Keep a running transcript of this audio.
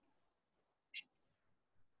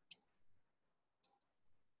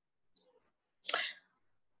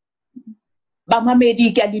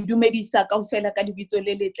Bamamedi ke a le dumedisa kaofela ka lebitso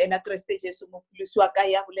le letle la Kriste Jesu mopholosi wa ka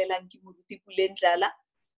ya bolelang ke moruti Puleng Dlala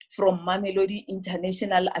from Mamelodi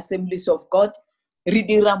International Assemblies of God. Re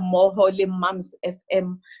dira mmoho le Mams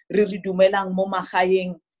FM, re dumelang mo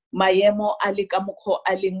magaeng maemo a le ka mokgo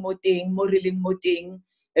a leng mo teng mo re leng mo teng,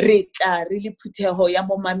 re tla re le phutheho ya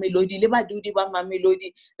mo Mamelodi le badudi ba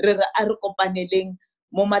Mamelodi re re a re kopaneleng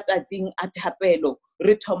mo matsatsing a thapelo.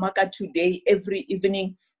 Re thoma ka today every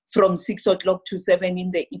evening from 6 o'clock to 7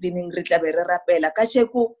 in the evening re tla be re rapela ka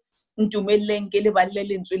sheko ntumeleng ke le balle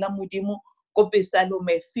lentswe la modimo ko Psalm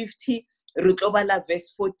 50 re tlo bala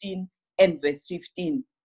verse 14 and verse 15.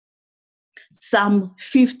 Psalm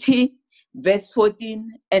 50 verse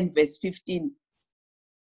 14 and verse 15.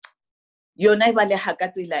 Yona e baleha ka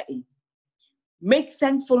tsela e. Make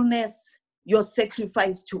thankfulness your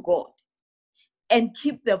sacrifice to God and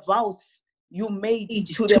keep the vows you made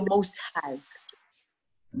to the Most High.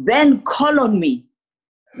 Then call on me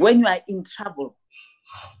when you are in trouble,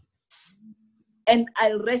 and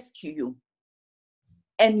I'll rescue you,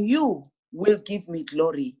 and you will give me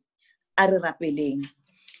glory.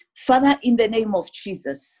 Father, in the name of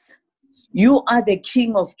Jesus, you are the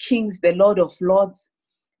King of kings, the Lord of lords,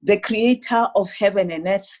 the creator of heaven and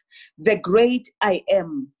earth, the great I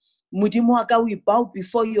am. Mudimu waka, we bow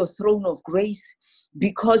before your throne of grace,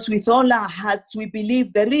 because with all our hearts we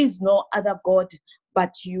believe there is no other God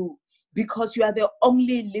but you, because you are the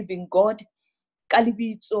only living God.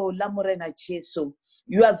 Kalibitso la Morena Jesu.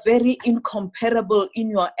 You are very incomparable in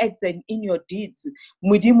your acts and in your deeds.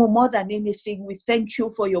 Mudimu, more than anything, we thank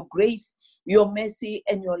you for your grace, your mercy,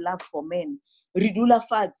 and your love for men. Ridula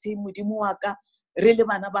fatsi mudimu waka, rele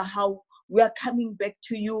bana ba hao, we are coming back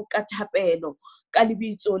to you katapelo.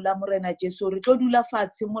 Kalibitso la Morena Jesu. Re tlo dula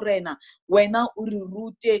fatsi Morena, wena o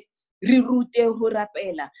re rute ho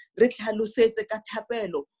rapela, re tlhalosetse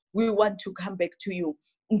katapelo. We want to come back to you.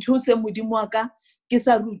 Ntuse modimo wa ka ke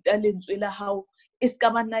sa ruta lentswe la hao,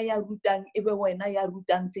 eska bana ya rutang ebe wena ya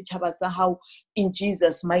rutang setjhaba sa hao. In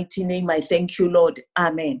Jesus mighty name I thank you, Lord.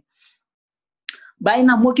 Amen.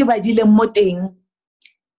 Baina mo ke badile mo teng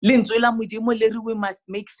lentswe la modimo le re we must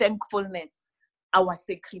make thankfulness our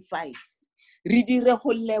sacrifice. Re dire ho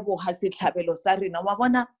leboha setlhabelo sa rena. Wa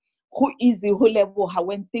bona go easy ho leboha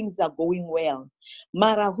when things are going well,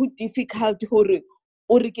 mara ho difficult hore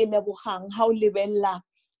o re ke lebogang ha o lebella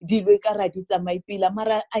dilwe ka ra di tsamaipila.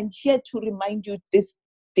 Mara I'm here to remind you this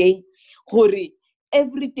day hore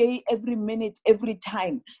every day, every minute, every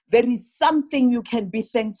time there is something you can be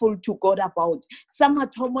thankful to God about.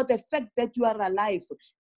 Samatomo, the fact that you are alive,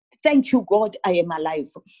 thank you God I am alive.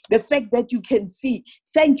 The fact that you can see,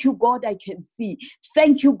 thank you God I can see.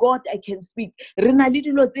 Thank you God I can speak. Rena le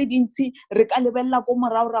dilo tse dintsi re ka lebella ko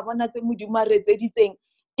morao ra bona tse modimo re tse ditseng.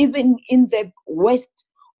 Even in the worst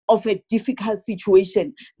of a difficult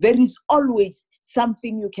situation, there is always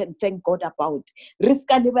something you can thank God about.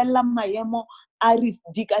 Riska lebella maemo a re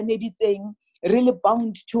dikaneditseng, really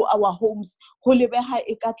bound to our homes. Ho lebeha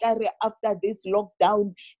e ka tla re after this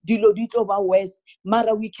lockdown, dilo di tlo ba worse.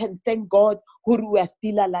 Mara we can thank God hore we are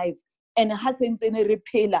still alive. And ha sentse ne re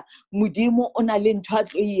phela, modimo o na le ntho a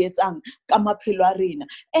tlo e etsang ka maphelo a rena.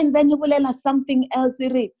 And then e bolela something else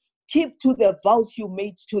re, keep to the vows you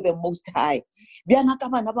made to the Most High. Biana ka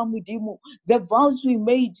bana ba modimo, the vows we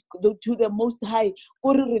made to the Most High,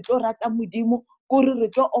 kore re tlo rata modimo, kore re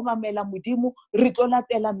tlo obamela modimo, re tlo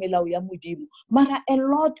latela melao ya modimo. Mara a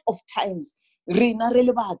lot of times, rena re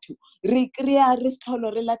le batho, re krea re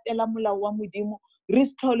stlholo re latela molao wa modimo, re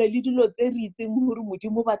stlholo le dilo tse re itseng hore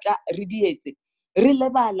modimo batla re di etse, re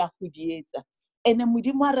lebala go di etsa. And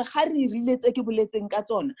modimo a re ga re rile tse ke boletseng ka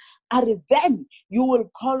tsona, a re then you will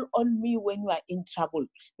call on me when you are in trouble.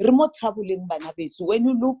 Re mo troubling bana beso. When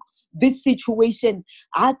you look this situation,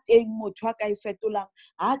 ha teng motho a ka e fetolang,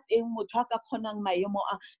 ha teng motho a ka khonang maemo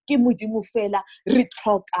a, ke modimo fela. Re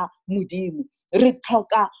tlhoka modimo, re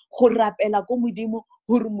tlhoka go rapela ko modimo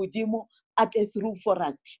hore modimo a tle through for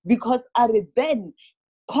us. Because a re then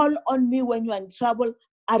call on me when you are in trouble,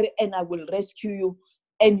 a re and I will rescue you,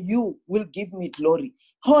 and you will give me glory.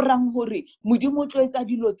 Horang hore modimo tlo etsa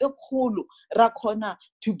dilo tse kgolo ra khona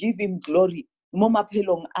to give him glory mo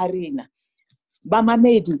maphelong a rena. Ba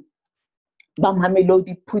Mamelodi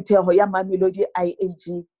phutheho ya Mamelodi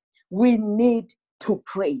IAG, we need to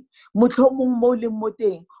pray. Motlhomong mo le mo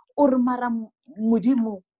teng o re mara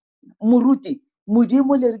modimo moruti,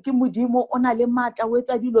 modimo le re ke modimo o na le matla o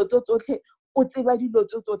etsa dilo tsotlhe, o tseba dilo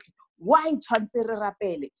tsotlhe. Why tshwantse re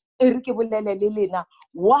rapele?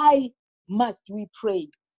 Why must we pray?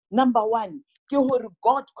 Number one,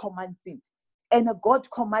 God commands it. And God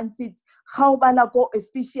commands it. How bala go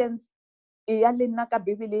Ephesians ya le nna ka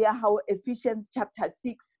Bibele ya hao, Ephesians chapter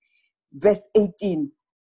 6 verse 18.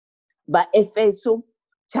 Ba Efeso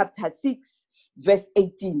chapter 6 verse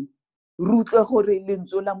 18. Rutlwe gore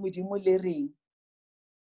lentswe la Modimo le reng.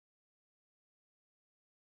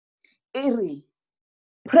 Ere,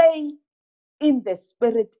 pray in the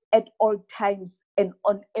Spirit at all times and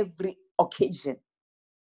on every occasion.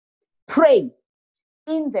 Pray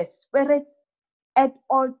in the Spirit at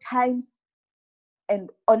all times and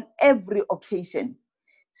on every occasion.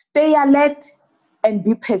 Stay alert and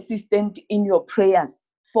be persistent in your prayers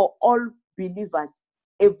for all believers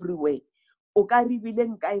everywhere. O ka ribile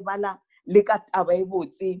nka ibala le ka taba e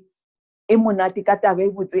botse e monate ka taba e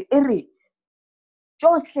botse ere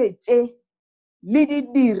tsohle tše le di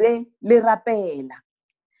dire le rapela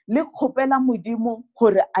le kgopela Modimo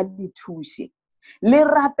gore a le thushe le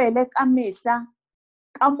rapele ka mehla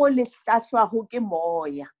ka mo le hlahlwago ke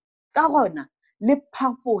moya ka gona le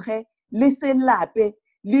phafoge le se lape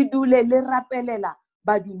le dule le rapelela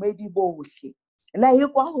badumedi bohle la ye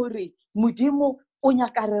kwa gore Modimo o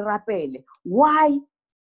nyaka re rapele. Why?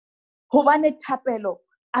 Hobane thapelo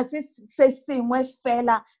a se sengwe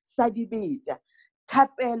fela sa dibetsa.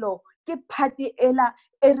 Thapelo ke phati ela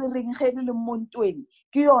e re reng ge le montweng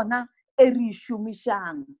ke yona e re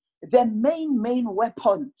shumishang. The main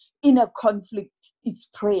weapon in a conflict is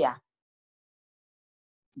prayer.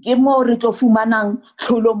 Ke mo re tlo fumanang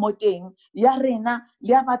tlholo mo teng ya rena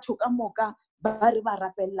le ya batho ka moka ba re ba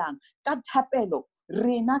rapellang ka thapelo.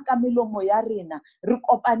 Rena ka melomo ya rena re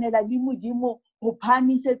kopanela le Modimo go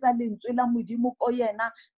phamisetsa lentswe la Modimo ko yena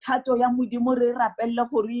thato ya Modimo re rapelle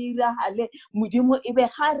gore ira hale Modimo ebe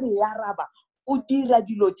ga re ya raba o dira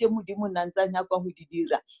dilo tše Modimo nantsanya kwa go di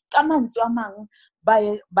dira ka mantswe a mang ba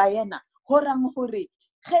yena go rang gore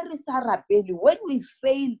ge re sa rapele, when we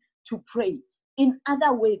fail to pray, in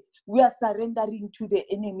other words, we are surrendering to the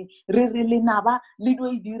enemy. Re le naba le do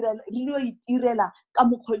itirela ka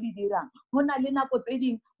mokgwa le dirang. Hona le nako tse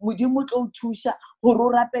ding Modimo tlo thusha go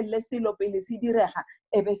rapelle selo pele se direga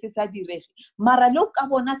ebe se sa direge. Mara le ka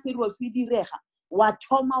bona selo se direga wa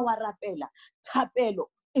thoma wa rapela. Thapelo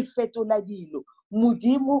e fetola dilo.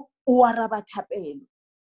 Modimo o araba thapelo.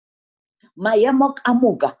 Maemo ka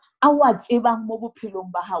moka a wa tsebang mo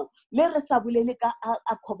bophelong ba hao le re sa bolele ka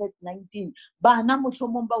a COVID-19 bana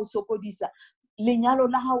motlhomong ba o sokodisa lenyalo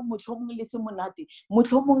la hao motlhomong le se monate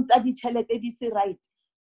motlhomong tsa ditšhelete di se right.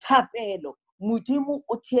 Thapelo Modimo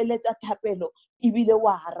o theeletsa thapelo ebile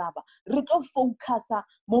wa haraba re tlo focusa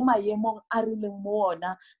mo maemong a re leng mo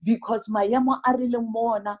ona because maemo a re leng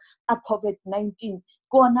mo ona a COVID-19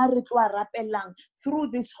 kona re tlo rapelang through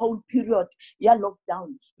this whole period ya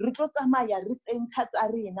lockdown. Re tlo tsamaya re tsentsha tsa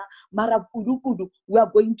rena mara kudu we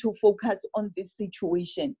are going to focus on this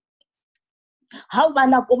situation. How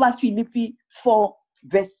bala ko ba Philippi 4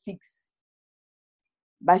 verse 6.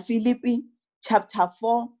 Ba Philippi chapter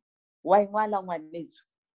 4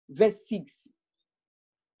 verse 6.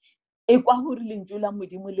 E kwa hore lentswe la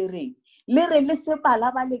Modimo le reng le re le se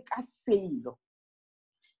bala ba le ka selo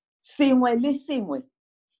sengwe le sengwe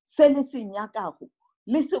se le se nyakago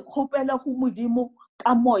le se kgopela go Modimo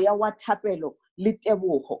ka moya wa thapelo le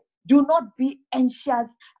tebogo. Do not be anxious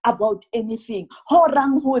about anything. Ho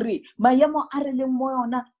rang hore maemo a re leng mo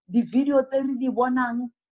yona di video tse re di bonang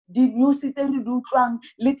di news tse re di utlwang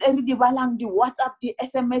le tse re di balang di WhatsApp di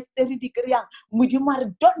SMS tse re di kriyang Modimo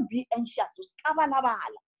re don't be anxious o ska bala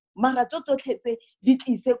mara tsotletse di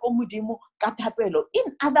tlise ko Modimo ka thapelo.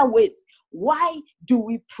 In other words, why do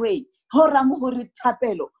we pray? Ho rang hore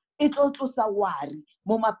thapelo e tlo tlosa wari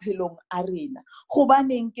mo maphelong a rena go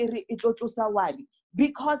baneng ke re e tlo tlosa wari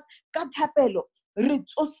because ka thapelo re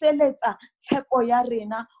tsoseletsa tshepo ya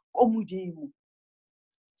rena ko Modimo.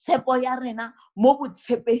 Tshepo ya rena mo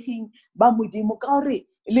botshepeging ba Modimo ka gore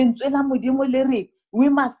lentswe la Modimo le re we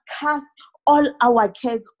must cast all our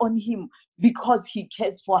cares on him because he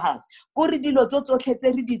cares for us. Gore dilo tsotlhe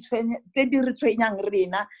tse di re tshwenyang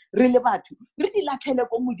rena re le batho re di latlhele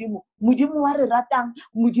ko Modimo. Modimo wa re ratang,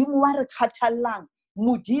 Modimo wa re kgathallang,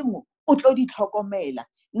 Modimo o tlo di tlhokomela.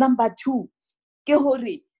 Number 2 ke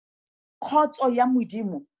gore khotso ya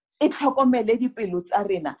Modimo e tlhokomele dipelo tsa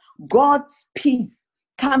rena. God's peace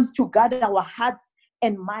comes to guard our hearts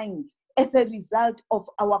and minds as a result of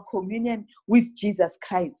our communion with Jesus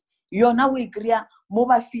Christ. Yona we kriya mo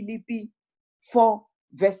ba Philippi 4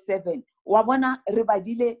 verse 7. Wa bona re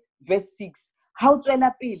badile verse 6. Ha o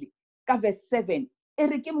tswela pele ka verse 7 e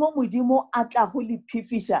re ke mo Modimo a tla go le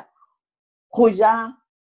phifisha go ja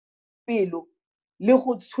pelo le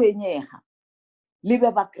go tshwenyega le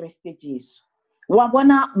be ba Kriste Jesu. Wa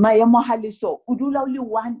bona maemo ha leso o dula o le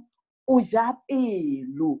one o ja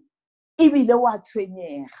pelo ebile wa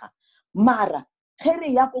tshwenyega mara ge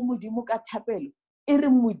re ya ko modimo ka thapelo e re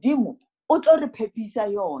modimo o tlo re phepisa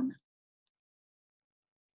yona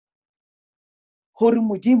gore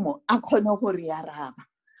modimo a khone gore ya raba.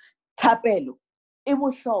 Thapelo e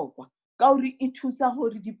bohlokwa ka hore e thusa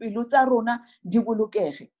hore dipelo tsa rona di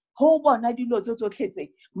bolokege ho bona dilo tso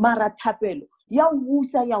tsotletse, mara thapelo ya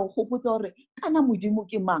usa ya gopotsa hore kana modimo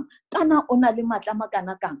ke mang, kana o na le matla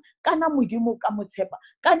makana kang, kana modimo ka motshepa,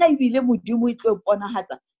 kana ebile modimo e tlo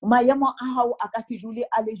ponahatsa maemo a hao a ka se dule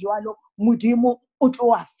a le jwalo, modimo o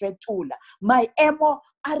tlo a fetola maemo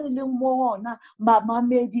a re leng mo ona.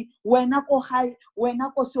 Mamamedi, wena ko gae,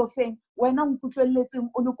 wena ko sofeng, wena nkutlweletseng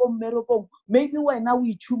o le ko mmerekong, maybe wena o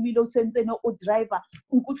ichumile o sentsene o driver,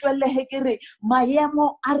 nkutlwelle he ke re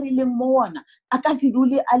maemo a re leng mo ona a ka se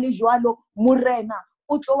dule a le jwalo, morena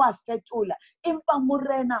o tlo a fetola. Empa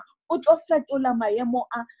morena o tlo fetola maemo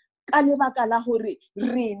a ka lebaka la hore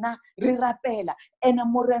rena re rapela, ene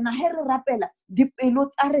morena he re rapela dipelo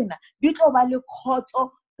tsa rena di tlo ba le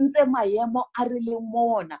khotso ntse maemo a re leng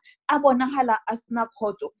mo ona a bonahala a sena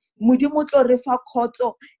khotso. Modimo tlo re fa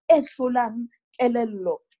khotso e hlolang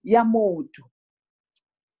kelello ya motho.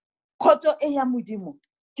 Khotso e ya modimo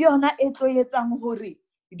ke yona e tlo etsang hore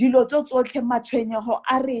dilo tsotlhe matshwenyeho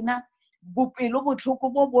a rena, bopelo botlhoko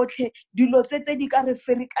bo botlhe, dilo tse di ka re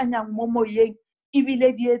ferekanyang mo moyeng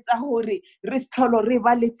ebile di etsa hore re stlholo re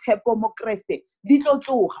ba le tshepo mo Kriste, di tlo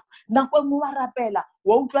tloga. Nako mo wa rapela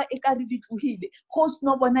wa utlwa e ka re di tlogile, go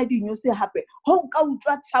sno bona di news hape, ho ka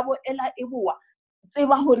utlwa tshabo ela e boa,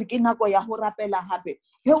 tseba hore ke nako ya ho rapela hape.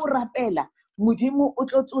 He o rapela modimo o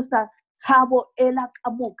tlo tsosa tshabo ela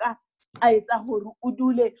ka moka, a etsa hore o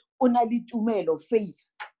dule o na le tumelo, faith.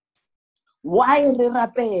 Why re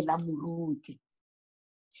rapela moruti?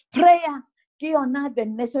 Prayer ke yona the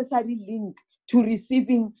necessary link to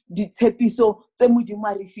receiving ditshepiso tse modimo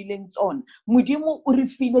a re fileng tsona. Modimo o re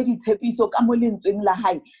file ditshepiso ka mo lentsweng la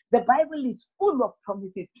hae. The Bible is full of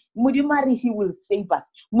promises. Modimo a re he will save us,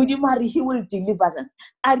 modimo a re he will deliver us,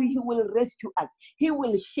 a re he will rescue us, he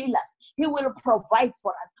will heal us, he will provide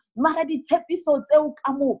for us. Mara ditshepiso tseo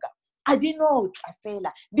ka moka a di no tla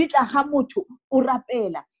fela, di tla ha motho o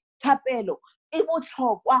rapela. Thapelo e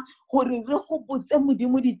botlhokwa gore re gopotse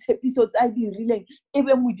modimo ditshepiso tsa di rileng,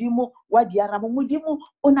 ebe modimo wa diarabo. Modimo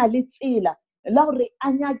o na le tsela la gore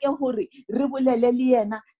a nyake gore re bolele le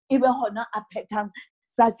yena, ebe hona a phethang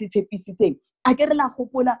sa se tshepisitseng. A ke re la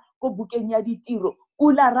gopola ko bukeng ya ditiro, o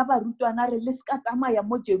la ra barutwana re le ska tsamaya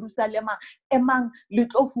mo Jerusalema, emang le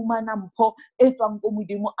tlo fumana mpho e tswang ko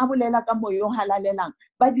modimo, a bolela ka moyo halalelang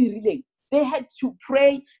ba di rileng. They had to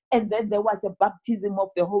pray, and then there was a baptism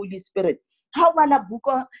of the Holy Spirit. How about book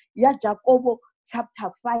ya Jacobo chapter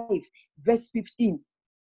 5 verse 15?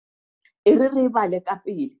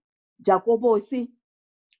 Jacobo si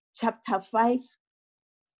chapter 5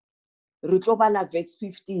 verse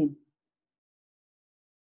 15.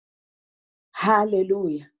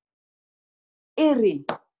 Hallelujah.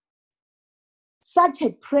 Such a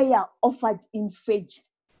prayer offered in faith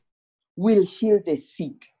will heal the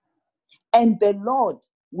sick, and the Lord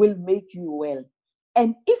will make you well.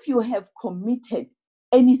 And if you have committed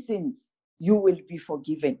any sins, you will be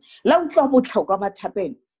forgiven. La utlwa botlhokwa ba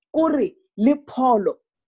thapelo kore le Paulo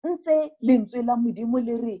ntse lentswe la modimo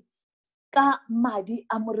le re ka madi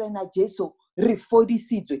a morena Jesu re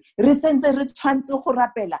fodisitswe, re sentse re tshwantse go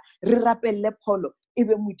rapela, re rapelle Paulo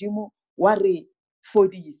ebe modimo wa re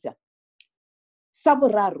fodisa. Sa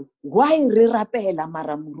boraro, why re rapela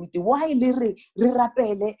mara moruti? Why le re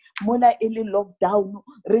rapele mola e le lockdown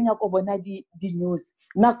re nya go bona di news?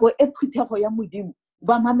 Nako e phuthego ya modimo,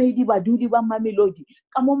 ba mamedi badudi ba mamelodi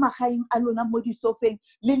ka mo magaeng a lona mo di sofeng,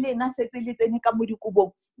 le lena setse le tsene ka mo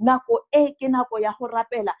dikobong. Nako e ke nako ya go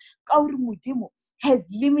rapela ka hore modimo has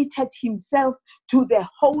limited himself to the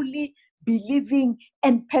holy, believing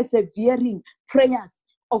and persevering prayers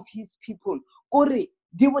of his people. Kore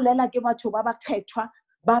di bolela ke batho ba ba kgethwa,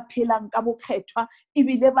 ba phelang ka bokgethwa,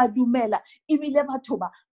 ebile ba dumela, ebile batho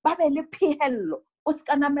ba be le phehello. O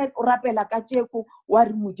ska name o rapela ka tjeko wa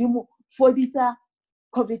re modimo fodisa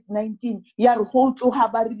COVID-19 ya re ho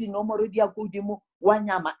tloha ba re dinomoro di ya go dimo wa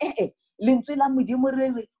nyama. Lentswe la modimo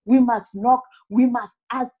re re we must knock, we must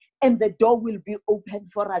ask, and the door will be open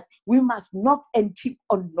for us. We must knock and keep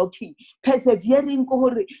on knocking. Persevering ko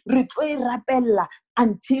hore re tlo e rapella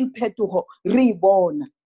until phetogo re bona.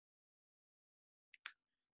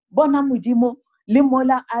 Bona modimo le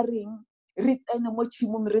mola a reng re tsene mo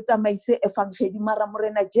tshimong re tsamaise evangeli mara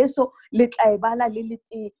morena Jesu le tla e bala le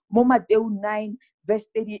lete mo Matthew 9 verse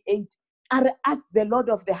 38. Are ask the Lord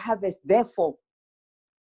of the harvest therefore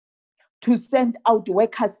to send out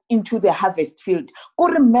workers into the harvest field.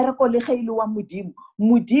 Kore mmereko le geile wa modimo,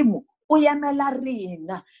 modimo o yamela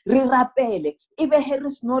rena re rapele ebe he re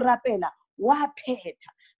sno rapela wa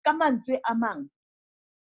phetha ka mantswe a mang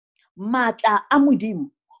matla a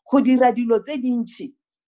modimo go dira dilo tse dintsi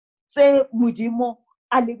tse modimo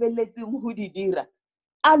a lebeletseng go di dira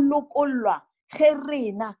a lokollwa ge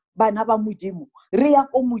rena bana ba modimo re ya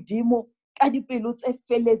go modimo ka dipelo tse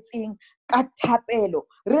feletseng ka thapelo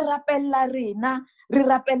re rapella rena re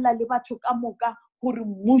rapella le batho ka moka gore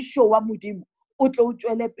mmusho wa modimo o tlo o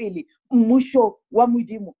tswele pele mmusho wa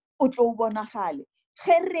modimo o tlo o bonagale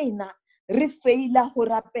ge rena re faila go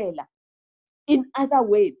rapela in other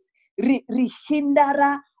words re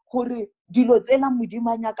hindara gore dilo tsela modimo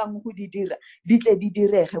a nyakang go di dira di tle di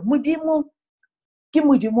direge modimo ke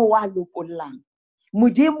modimo wa lokollang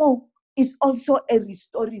modimo is also a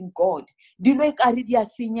restoring God dilo e kare di a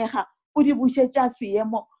senyega o di busetsa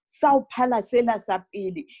seemo sa o phala sela sa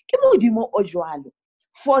pele ke modimo o jwalo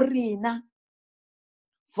for rena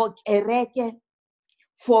for kereke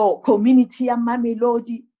for community ya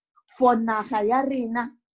Mamelodi for naga ya rena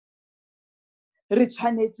re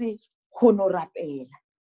tshwanetse go no rapela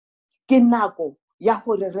ke nako ya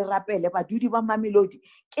gore re rapele badudi ba Mamelodi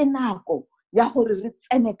ke nako ya gore re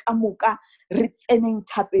tsene ka moka re tseneng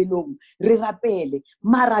thapelong re rapele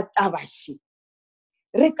mara tabashi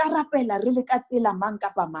re ka rapela re le ka tsela mang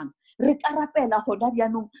kapa mang re ka rapela gona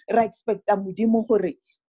bjanong ra expecta modimo gore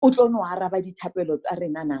o tlo no araba dithapelo tsa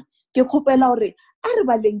rena na ke kgopela gore a re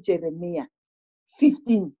baleng Jeremiah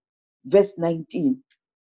 15 verse 19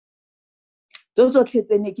 tsotlhe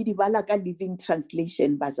tsene ke di bala ka Living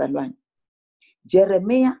Translation bazalwane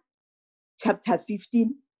Jeremiah chapter 15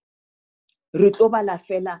 re tlo bala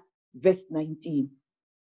fela verse 19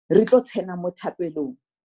 re tlo tsena mo thapelong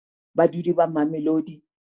badudi ba Mamelodi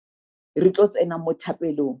re tlo tsena mo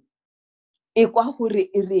thapelong e kwa gore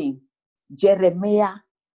e reng Jeremiah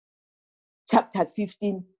chapter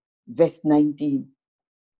 15 verse 19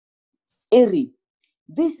 eri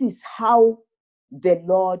this is how the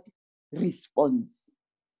Lord responds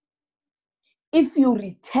if you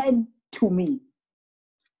return to me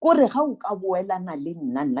kore ga o ka boelana le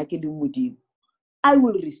nna ke le modimo I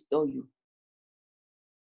will restore you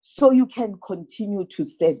so you can continue to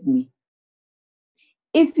serve me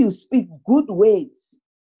if you speak good words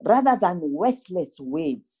rather than worthless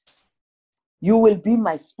words you will be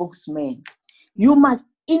my spokesman you must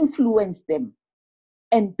influence them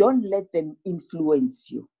and don't let them influence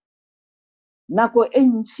you nako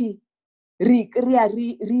entši re krea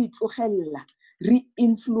re itlogella re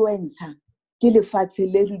influencer ke lefatshe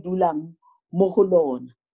le re dulang mo go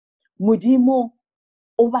lona modimo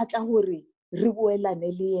o batla gore re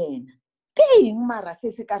boelane le yena ke eng mara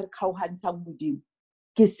se se ka re kgaogantshang modimo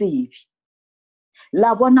ke sebi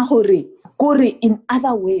la bona gore kore in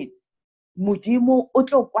other words modimo o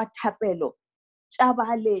tlo kwa thapelo tša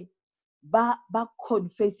bale ba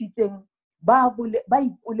confessitseng ba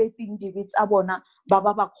ipoletseng dibe tsa bona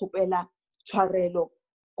ba kgopela tshwarelo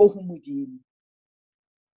ko go modimo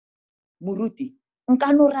moruti nka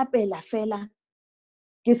no rapela fela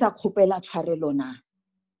ke sa kgopela tshwarelo na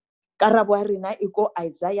karabo ya rena e ko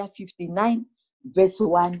Isaiah 59 verse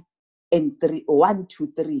 1 to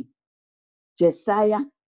 3 Jesaja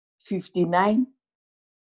 59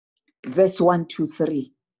 verse 1 to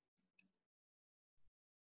 3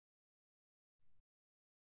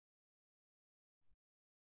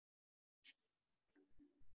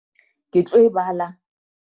 ke tlo e bala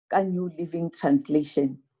ka New Living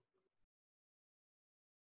Translation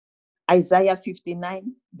Isaiah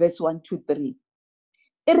 59 verse 1 to 3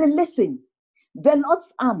 listen the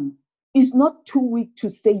Lord's arm is not too weak to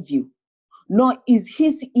save you nor is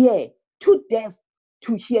his ear too deaf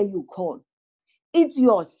to hear you call it's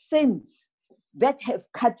your sins that have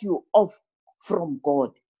cut you off from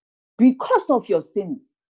God because of your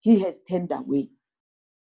sins he has turned away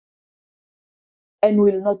and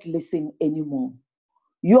will not listen anymore.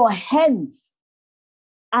 Your hands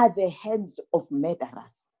are the hands of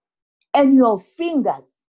murderers, and your fingers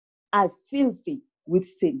are filthy with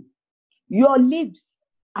sin. Your lips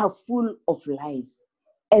are full of lies,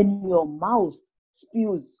 and your mouth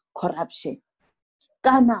spews corruption.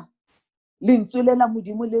 Kana lintsulela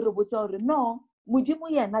modimo le re botsa gore no modimo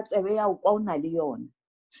yena tsebe ya o na le yona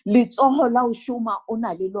letsogo la o shoma o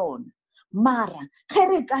na le lona mara ge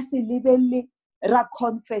re ka se lebelle ra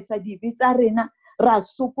confessa dibe tsa rena ra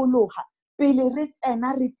sokologa pele re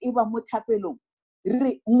tsena re tiba mo thapelong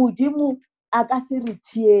re modimo a ka se re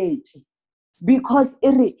thietse because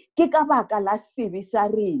ke ka baka la sebe sa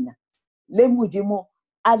rena le modimo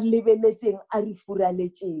a lebeletseng a re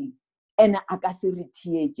furaletseng ene a ka se re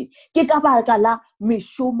thietse ke ka baka la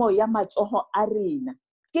meshomo ya matsogo a rena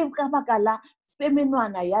ke ka baka la tse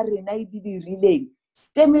menwana ya rena e di dirileng,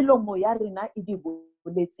 tse melomo ya rena e di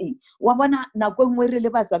boletseng. Wa bona nako nngwe re le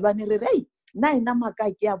bazalwane re re nna ena maka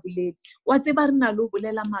ke a bolele. Wa tseba re na le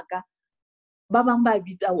bolela maka ba bang ba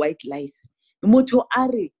bitsa white lies. Motho a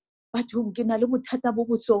re bathong ke na le bothata bo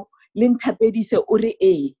boso le nthapedise o re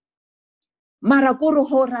mara ko re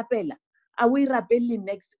ho rapela a we rapelle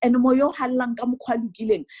next and moyo hallang ka mokgwa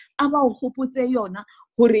lokileng a ba o gopotse yona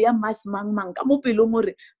hore ya mas mang ka mo pelong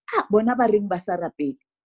hore bona ba reng ba sa rapele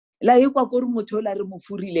la e kwa gore motho la re mo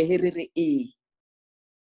furile he re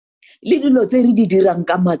le dilo tse re di dirang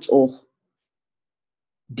ka matsogo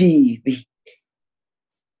dibe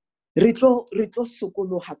re tlo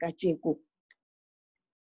sokologa ka tjeko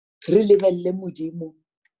re lebelle modimo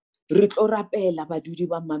re tlo rapela badudi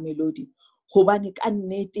ba Mamelodi gobane ka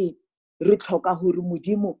nnete re tlhoka hore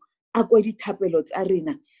modimo a kwa dithapelo tsa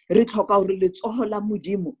rena re tlhoka hore letsogo la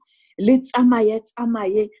modimo le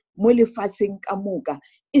tsamaye mo lefatsheng ka moka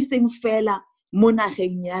e seng fela mo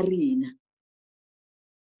nageng ya rena.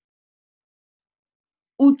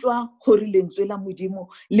 Utlwa gore lentswe la modimo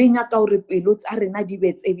le nyaka hore pelo tsa rena di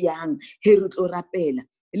betse bjang he re tlo rapela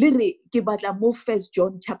le re ke batla mo 1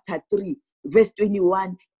 John chapter 3 verse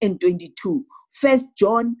 21 and 22. 1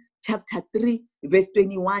 John chapter 3 verse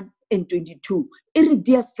 21 and 22.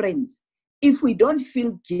 Dear friends, if we don't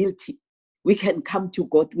feel guilty, we can come to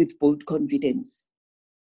God with bold confidence.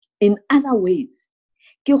 In other words,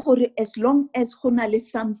 ke gore as long as go na le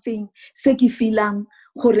something se ke feelang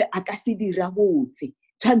gore a ka se dira botse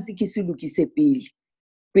tshwantse ke se lokise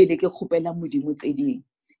pele ke kgopela modimo tse ding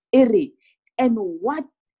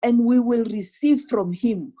and we will receive from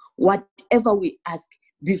him whatever we ask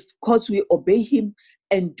because we obey him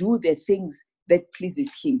and do the things that pleases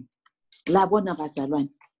him. La bona bazalwane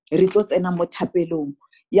re tlo tsena mo thapelong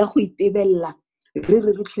ya go itebella re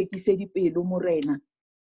tlhwekise dipelo morena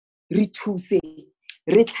re thuse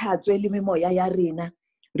re tlhatswe le memoya ya rena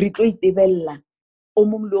re tlo itebella o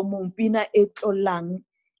mong le o mong pina e tlolang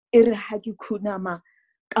e re ha ke khunama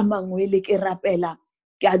ka mangwele ke rapela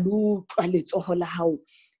ke a lutlwa letsogo la hao.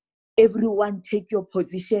 Everyone take your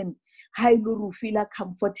position. Ha ile re feel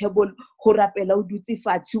comfortable go rapela o dutse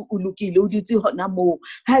fatshe o lokile o dutse hona mo.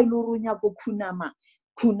 Ha ile re nya go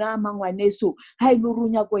khunama ngwaneso, ha ile re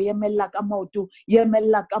nya go yemella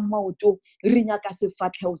ka maoto re nya ka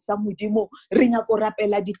sefatlhego sa modimo re nya go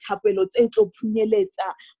rapela dithapelo tse tlo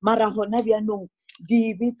phunyeletsa mara hona byanong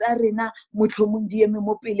di bitsa rena motlhomong di eme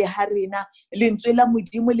mo pele ha rena lentswe la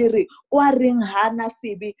modimo le re o a reng hana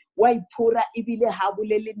sebe wa iphora ebile ha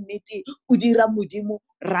bolele nnete o dira modimo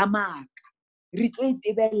ramaka. Re tlo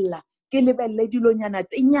itebella ke lebelle dilonyana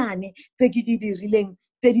tse nyane tse ke di dirileng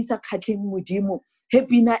tse di sa khatleng modimo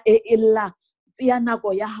hepina ella tsia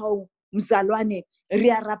nako ya hao mzalwane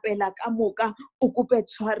re a rapela ka moka o kope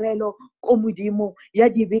tshwarelo ko modimo ya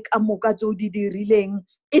dibe ka moka tso di dirileng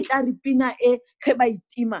e tla re pina ge ba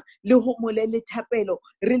itima le ho molele thapelo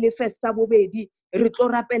re le festa bobedi re tlo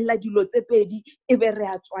rapella dilo tse pedi e be re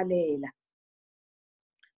a tswalela.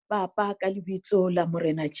 Papa ka lebitso la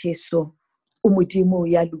morena Jesu o modimo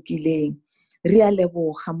ya lokileng re a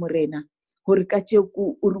leboga morena hore ka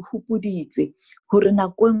tjeko o re hupuditse hore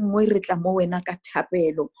nako nngwe re tla mo wena ka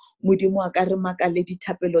thapelo modimo a ka re makale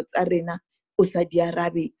dithapelo tsa rena o sa di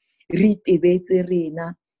arabe re itebetse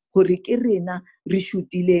rena hore ke rena re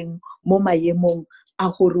shutileng mo maemong a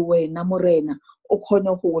gore wena morena o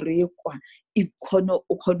khone go re kwa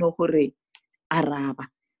o khone gore araba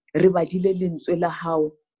re badile lentswe la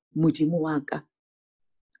hao modimo wa ka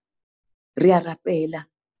re a rapela.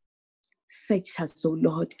 Search us, O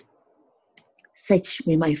Lord. Search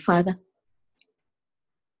me, my Father.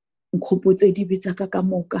 Nkgopotse dibetsa ka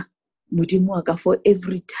moka modimo wa ka for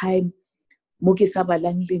every time mo ke sa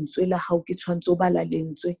balang lentswe la hao ke tshwantse o bala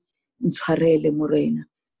lentswe ntshwarele morena.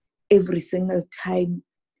 Every single time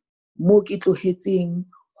mo ke tlohetseng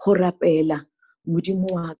go rapela modimo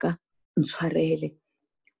wa ka ntshwarele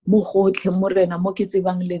mo gotlhe morena mo ke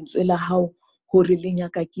tsebang lentswe la hao hore le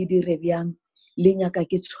nyaka ke dire bjang le nyaka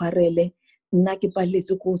ke tshwarele nna ke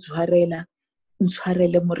paletse go tshwarela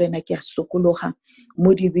ntshwarele morena ke a sokologa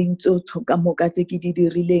mo dibeng tso ka moka tse ke di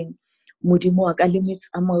dirileng modimo wa ka le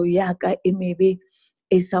metsamao ya ka e mebe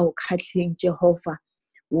e sa o khatlheng Jehova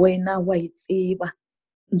wena wa itseba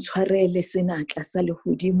ntshwarele senatla sa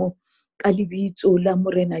lehodimo ka lebitso la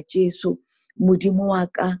morena Jesu modimo wa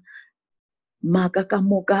ka maka ka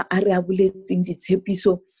moka a re a boletseng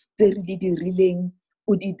ditshepiso tse re di dirileng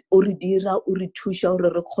o re dira o re thusha hore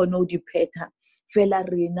re khone o di phetha fela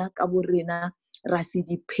rena ka bo rena ra se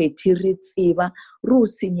di phethi re tseba re o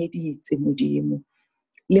senyeditse modimo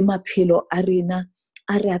le maphelo a rena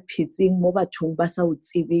a re a phetseng mo bathong ba sa o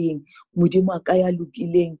tsebeng, Modimo a ka ya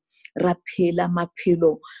lokileng, ra phela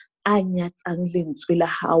maphelo a nyatsang lentswe la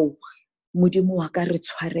hao. Modimo wa ka re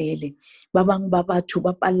tshwarele. Ba bang ba batho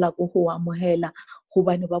ba palla go go amohela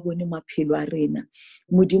gobane ba bone maphelo a rena.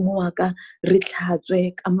 Modimo wa ka re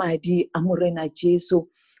tlhatswe ka madi a Morena Jesu.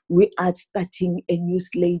 We are starting a new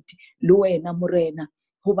slate le wena Morena,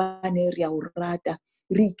 gobane re a o rata,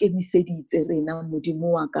 re ikemiseditse rena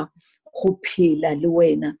Modimo wa ka go phela le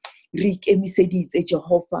wena. Re ikemiseditse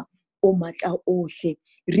Jehova o matla ohle,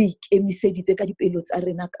 re ikemiseditse ka dipelo tsa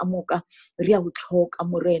rena ka moka, re a o tlhoka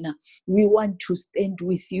Morena. We want to stand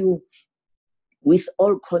with you with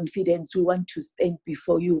all confidence. We want to stand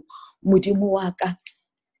before you Modimo wa ka.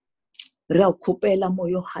 Re a khopela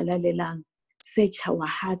moyo halalelang, search our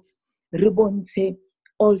hearts, re bontshe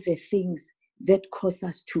all the things that cause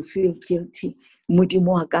us to feel guilty.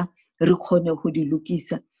 Modimo wa ka re khone go di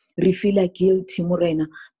lokisa. Re feel guilty Morena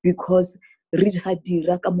because re ga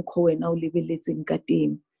dira ka mokgwa wena o lebeletseng ka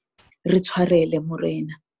teng. Re tshwarele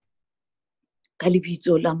Morena ka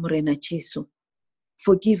lebitso la Morena Jesu.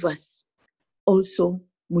 Forgive us also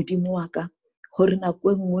Modimo wa ka gore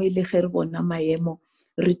nako nngwe le ge re bona maemo,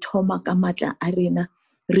 re thoma ka matla a rena,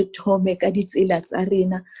 re thome ka ditsela tsa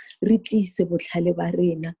rena, re tlise botlhale ba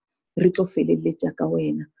rena, re tlo feleletsa ka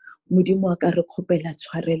wena. Modimo wa ka re khopela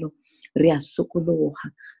tshwarelo, re a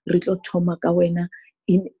sokologa, re tlo thoma ka wena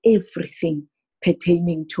in everything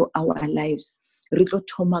pertaining to our lives. Re tlo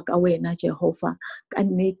thoma ka wena Jehova, ka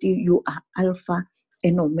nnete you are Alpha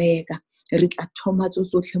and Omega. Re tla thoma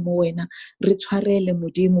tsotlhe mo wena, re tshwarele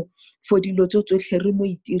Modimo for dilo tsotlhe re mo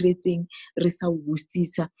itiretseng re sa o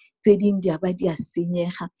bostisa, tse ding di aba di a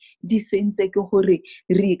senyega, di sentse ke gore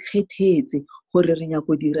re ikgethetse gore re nya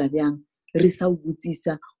go dira bjang, re sa o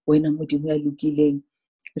botsisa wena Modimo ya lokileng.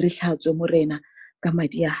 Re hlatswe Morena ka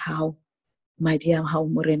madi a hao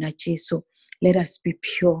Morena Jesu. Let us be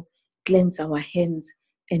pure, cleanse our hands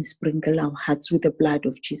and sprinkle our hearts with the blood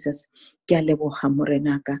of Jesus. Ke a leboga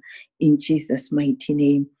Morena ka, in Jesus mighty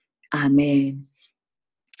name. Amen.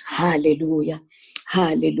 Hallelujah.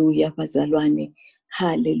 Hallelujah bazalwane.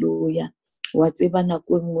 Hallelujah. Wa tseba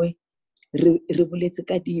nako nngwe re boletse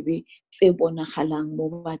ka dibe tse bonagalang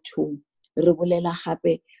mo bathong, re bolela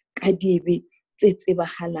gape ka dibe tse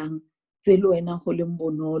tsebagalang tse le wena go leng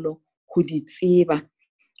bonolo go di tseba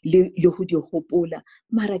le go di gopola.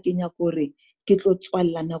 Mara ke nya gore ke tlo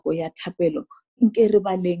tswalla nako ya thapelo, nke re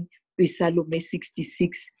baleng Psalm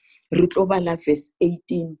 66, re tlo bala verse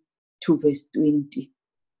 18 to verse 20.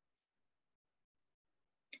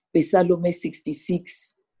 Psalm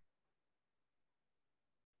 66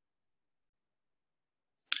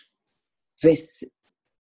 verse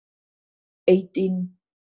 18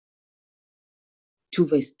 to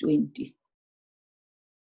verse 20.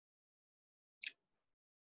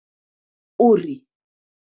 Uri,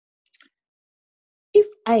 if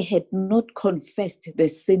I had not confessed the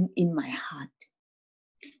sin in my heart,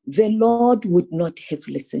 the Lord would not have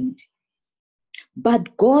listened.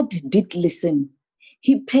 But God did listen.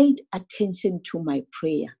 He paid attention to my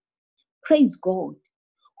prayer. Praise God,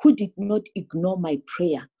 who did not ignore my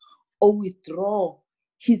prayer or withdraw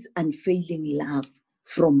his unfailing love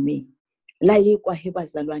from me. La ye kwa he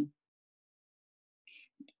bazalwane,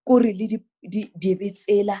 kore le di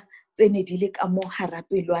bitsela tsene di le ka mo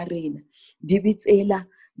harapelo a rena, di bitsela.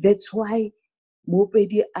 That's why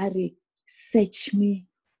Mopedi are, search me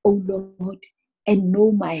O Lord and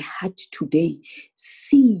know my heart today.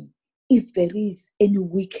 See if there is any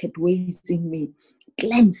wicked ways in me,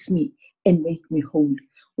 cleanse me and make me whole.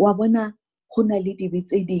 Wa bona go na le dibe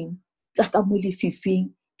tse ding tsa ka mo lefifing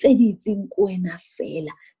tse di itseng ko wena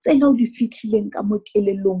fela, tse la o di fitlhileng ka mo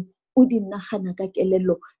kelelong, o di nagana ka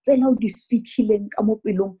kelelo, tse la o di fitlhileng ka mo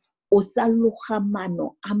pelong, o sa loga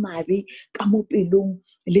mano a mabe ka mo pelong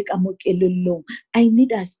le ka mo kelelong. I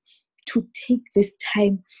need us to take this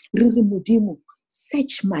time. Re re Modimo,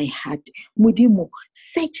 search my heart. Modimo,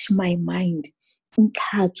 search my mind.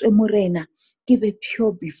 Ntlhatswe Morena, ke be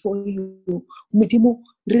pure before you. Modimo,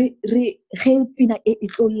 re ge pina e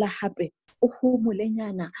tlolla hape, o go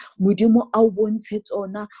molenyana, Modimo a o bontshe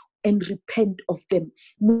tsona and repent of them.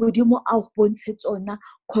 Modimo a o bontshe tsona,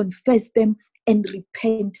 confess them and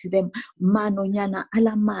repent them. Mano nyana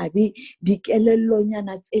ala mabe, dikelello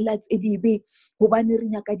nyana tsela tse dibe, hobane re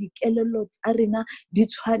nyaka dikelello tsa rena di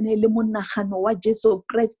tshwane le monagano wa Jesu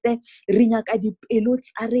Kriste, re nyaka dipelo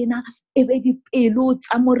tsa rena e be dipelo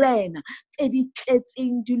tsa morena tse di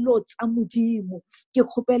tletseng dilo tsa modimo. Ke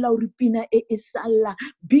kgopela hore pina e sala,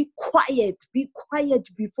 be quiet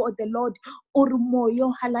before the Lord. O re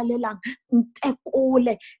moyo halalelang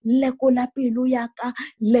ntekole, lekola pelo ya ka,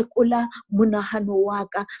 lekola monahano wa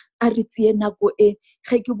ka. A re tsie nako e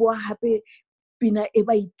ge ke boa hape pina e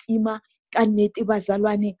ba itima ka nnete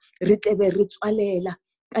bazalwane, re tlebe re tswalela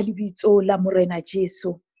ka lebitso la morena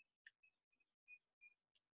Jesu.